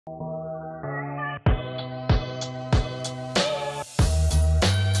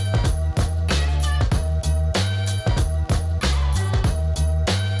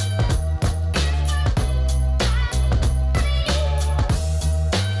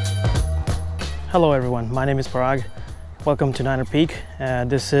Hello everyone, my name is Parag. Welcome to Niner Peak.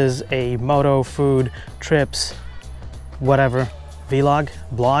 This is a moto, food, trips, whatever, vlog,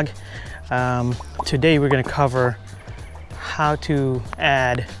 blog. Today we're going to cover how to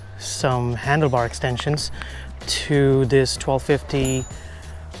add some handlebar extensions to this 1250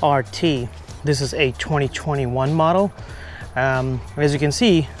 RT. This is a 2021 model. As you can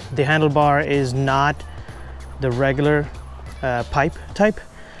see, the handlebar is not the regular pipe type.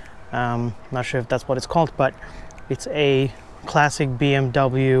 Not sure if that's what it's called, but it's a classic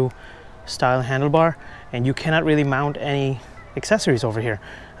BMW style handlebar, and you cannot really mount any accessories over here.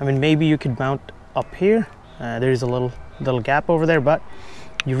 I mean, maybe you could mount up here. There's a little gap over there, but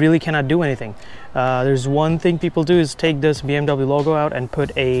you really cannot do anything. There's one thing people do is take this BMW logo out and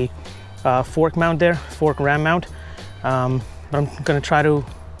put a fork mount there, fork ram mount. But I'm gonna try to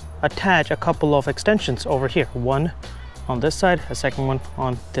attach a couple of extensions over here. One on this side, a second one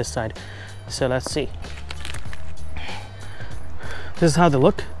on this side. So let's see. This is how they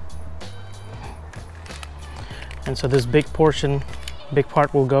look. And so this big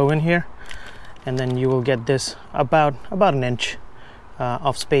part will go in here, and then you will get this about an inch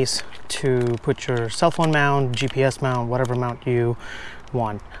of space to put your cell phone mount, GPS mount, whatever mount you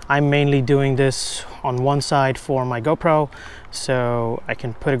want. I'm mainly doing this on one side for my GoPro, so I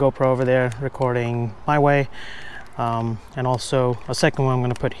can put a GoPro over there recording my way, and also a second one I'm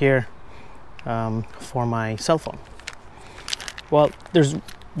going to put here for my cell phone. Well, there's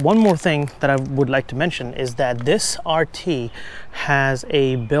one more thing that I would like to mention is that this RT has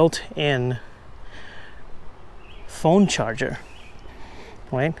a built-in phone charger,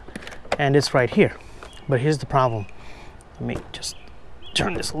 right? And it's right here. But here's the problem. Let me just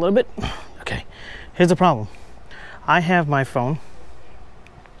turn this a little bit. Okay, here's the problem. I have my phone.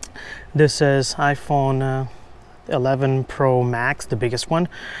 This is iPhone 11 Pro Max, the biggest one,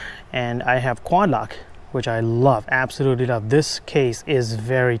 and I have quad lock, which I love, absolutely love. This case is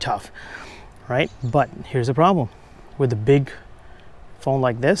very tough, right? But here's the problem. With a big phone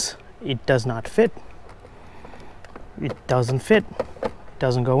like this, it does not fit. It doesn't fit. It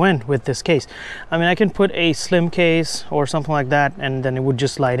doesn't go in with this case. I mean, I can put a slim case or something like that, and then it would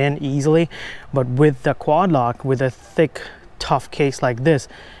just slide in easily. But with the quad lock, with a thick, tough case like this,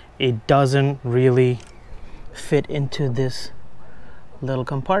 it doesn't really fit into this little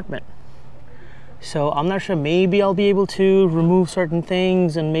compartment. So I'm not sure, maybe I'll be able to remove certain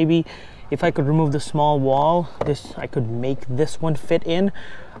things, and maybe if I could remove the small wall, I could make this one fit in.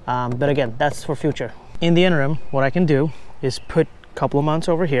 But again, that's for future. In the interim, what I can do is put a couple of mounts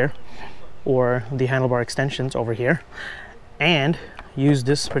over here, or the handlebar extensions over here, and use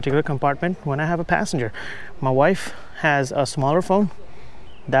this particular compartment when I have a passenger. My wife has a smaller phone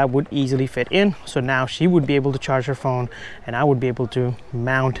that would easily fit in, so now she would be able to charge her phone, and I would be able to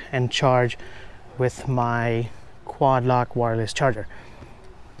mount and charge with my quad lock wireless charger.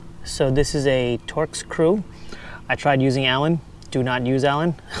 So this is a Torx screw. I tried using Allen. Do not use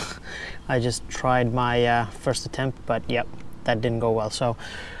Allen. I just tried my first attempt, but yep, that didn't go well. So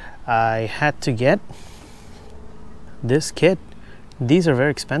I had to get this kit. These are very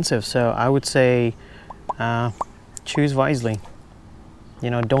expensive, so I would say choose wisely. You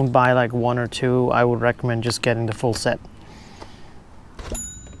know, don't buy like one or two. I would recommend just getting the full set.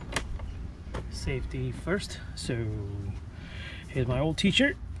 Safety first. So here's my old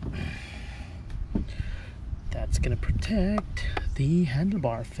t-shirt. That's gonna protect the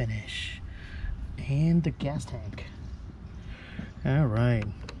handlebar finish and the gas tank. All right,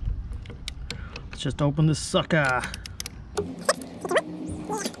 let's just open this sucker.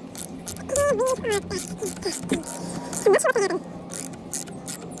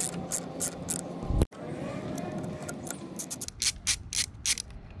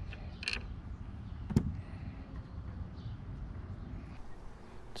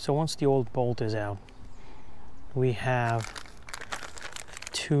 So once the old bolt is out, we have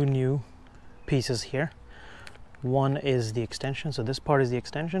two new pieces here. One is the extension, so this part is the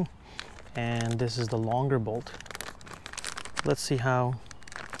extension, and this is the longer bolt. Let's see how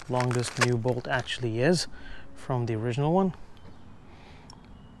long this new bolt actually is from the original one.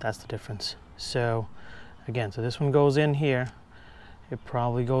 That's the difference. So again, so this one goes in here. It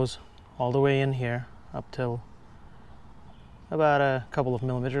probably goes all the way in here up till about a couple of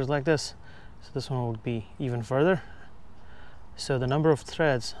millimeters like this. So this one would be even further. So the number of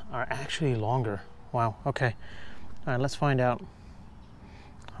threads are actually longer. Wow, okay. All right, let's find out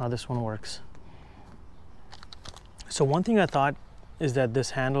how this one works. So one thing I thought is that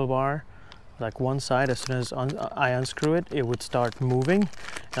this handlebar, like one side, as soon as I unscrew it, it would start moving,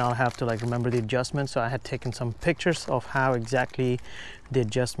 and I'll have to like remember the adjustment. So I had taken some pictures of how exactly the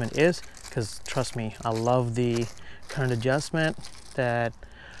adjustment is, because trust me, I love the current adjustment that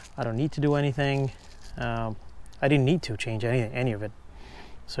I don't need to do anything. I didn't need to change any of it.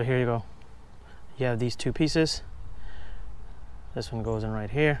 So here you go. You have these two pieces. This one goes in right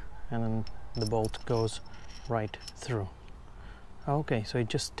here, and then the bolt goes right through. Okay, so it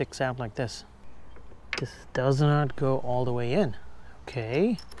just sticks out like this. This does not go all the way in.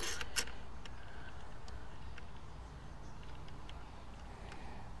 Okay.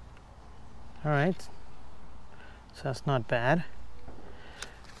 All right. So that's not bad.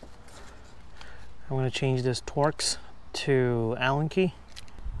 I'm going to change this Torx to Allen key.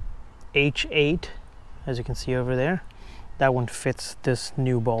 H8, as you can see over there. That one fits this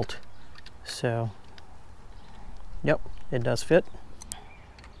new bolt. So, yep, it does fit.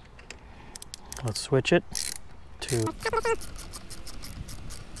 Let's switch it to...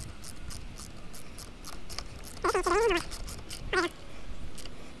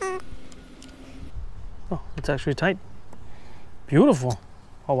 Oh, it's actually tight. Beautiful.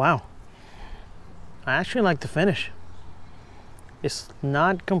 Oh, wow. I actually like the finish. It's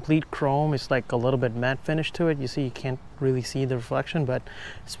not complete chrome. It's like a little bit matte finish to it. You see, you can't really see the reflection, but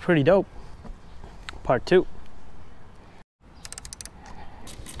it's pretty dope. Part 2.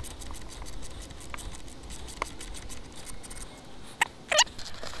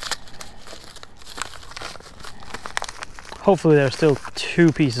 Hopefully there's still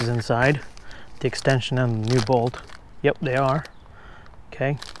two pieces inside, the extension and the new bolt. Yep, they are.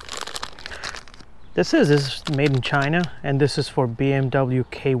 Okay. This is made in China, and this is for BMW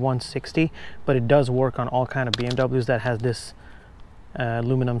K160, but it does work on all kind of BMWs that has this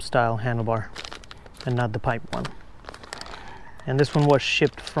aluminum style handlebar and not the pipe one. And this one was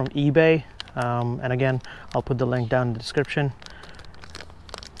shipped from eBay, and again, I'll put the link down in the description.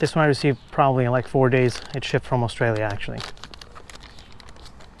 This one I received probably in like 4 days. It shipped from Australia, actually.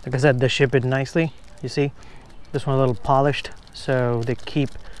 Like I said, they ship it nicely. You see, this one a little polished, so they keep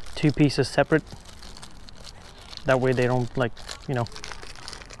two pieces separate. That way they don't, like, you know,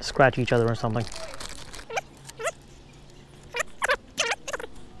 scratch each other or something.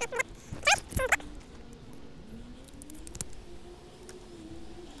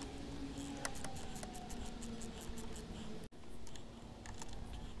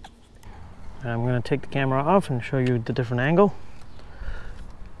 And I'm going to take the camera off and show you the different angle.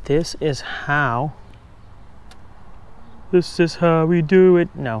 This is how we do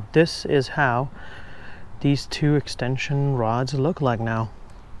it. No, this is how these two extension rods look like now.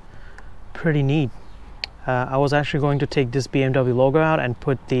 Pretty neat. I was actually going to take this BMW logo out and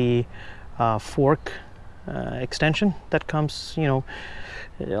put the fork extension that comes, you know,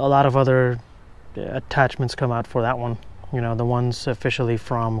 a lot of other attachments come out for that one. You know, the ones officially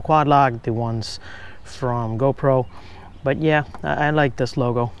from Quadlock, the ones from GoPro. But yeah, I like this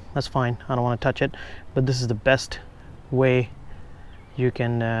logo. That's fine. I don't want to touch it. But this is the best way you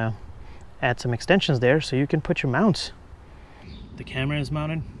can add some extensions there, so you can put your mounts. The camera is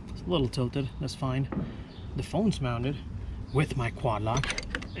mounted. It's a little tilted. That's fine. The phone's mounted with my quad lock.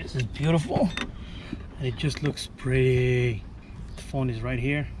 This is beautiful, and it just looks pretty. The phone is right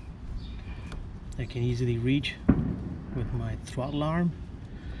here. I can easily reach with my throttle arm.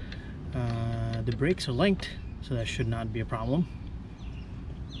 The brakes are linked, so that should not be a problem.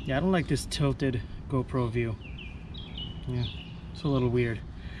 Yeah, I don't like this tilted GoPro view. Yeah, it's a little weird.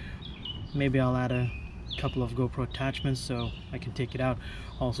 Maybe I'll add a couple of GoPro attachments so I can take it out.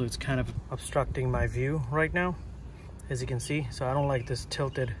 Also, it's kind of obstructing my view right now, as you can see. So I don't like this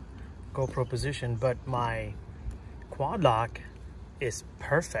tilted GoPro position, but my quad lock is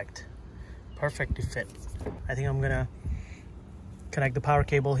perfect. Perfectly fit. I think I'm gonna connect the power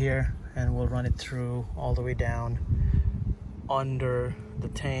cable here, and we'll run it through all the way down under the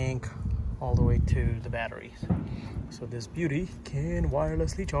tank, all the way to the batteries. So this beauty can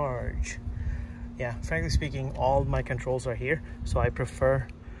wirelessly charge. Yeah, frankly speaking, all my controls are here, so I prefer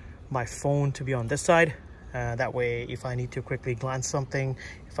my phone to be on this side. That way, if I need to quickly glance something,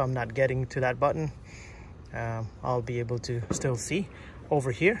 if I'm not getting to that button, I'll be able to still see.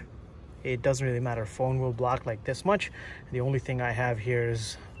 Over here, it doesn't really matter. Phone will block like this much. The only thing I have here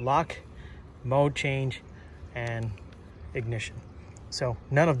is lock, mode change, and ignition. So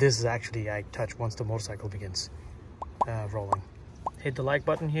none of this is actually I touch once the motorcycle begins rolling. Hit the like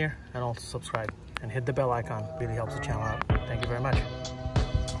button here, and also subscribe, and hit the bell icon. Really helps the channel out. Thank you very much.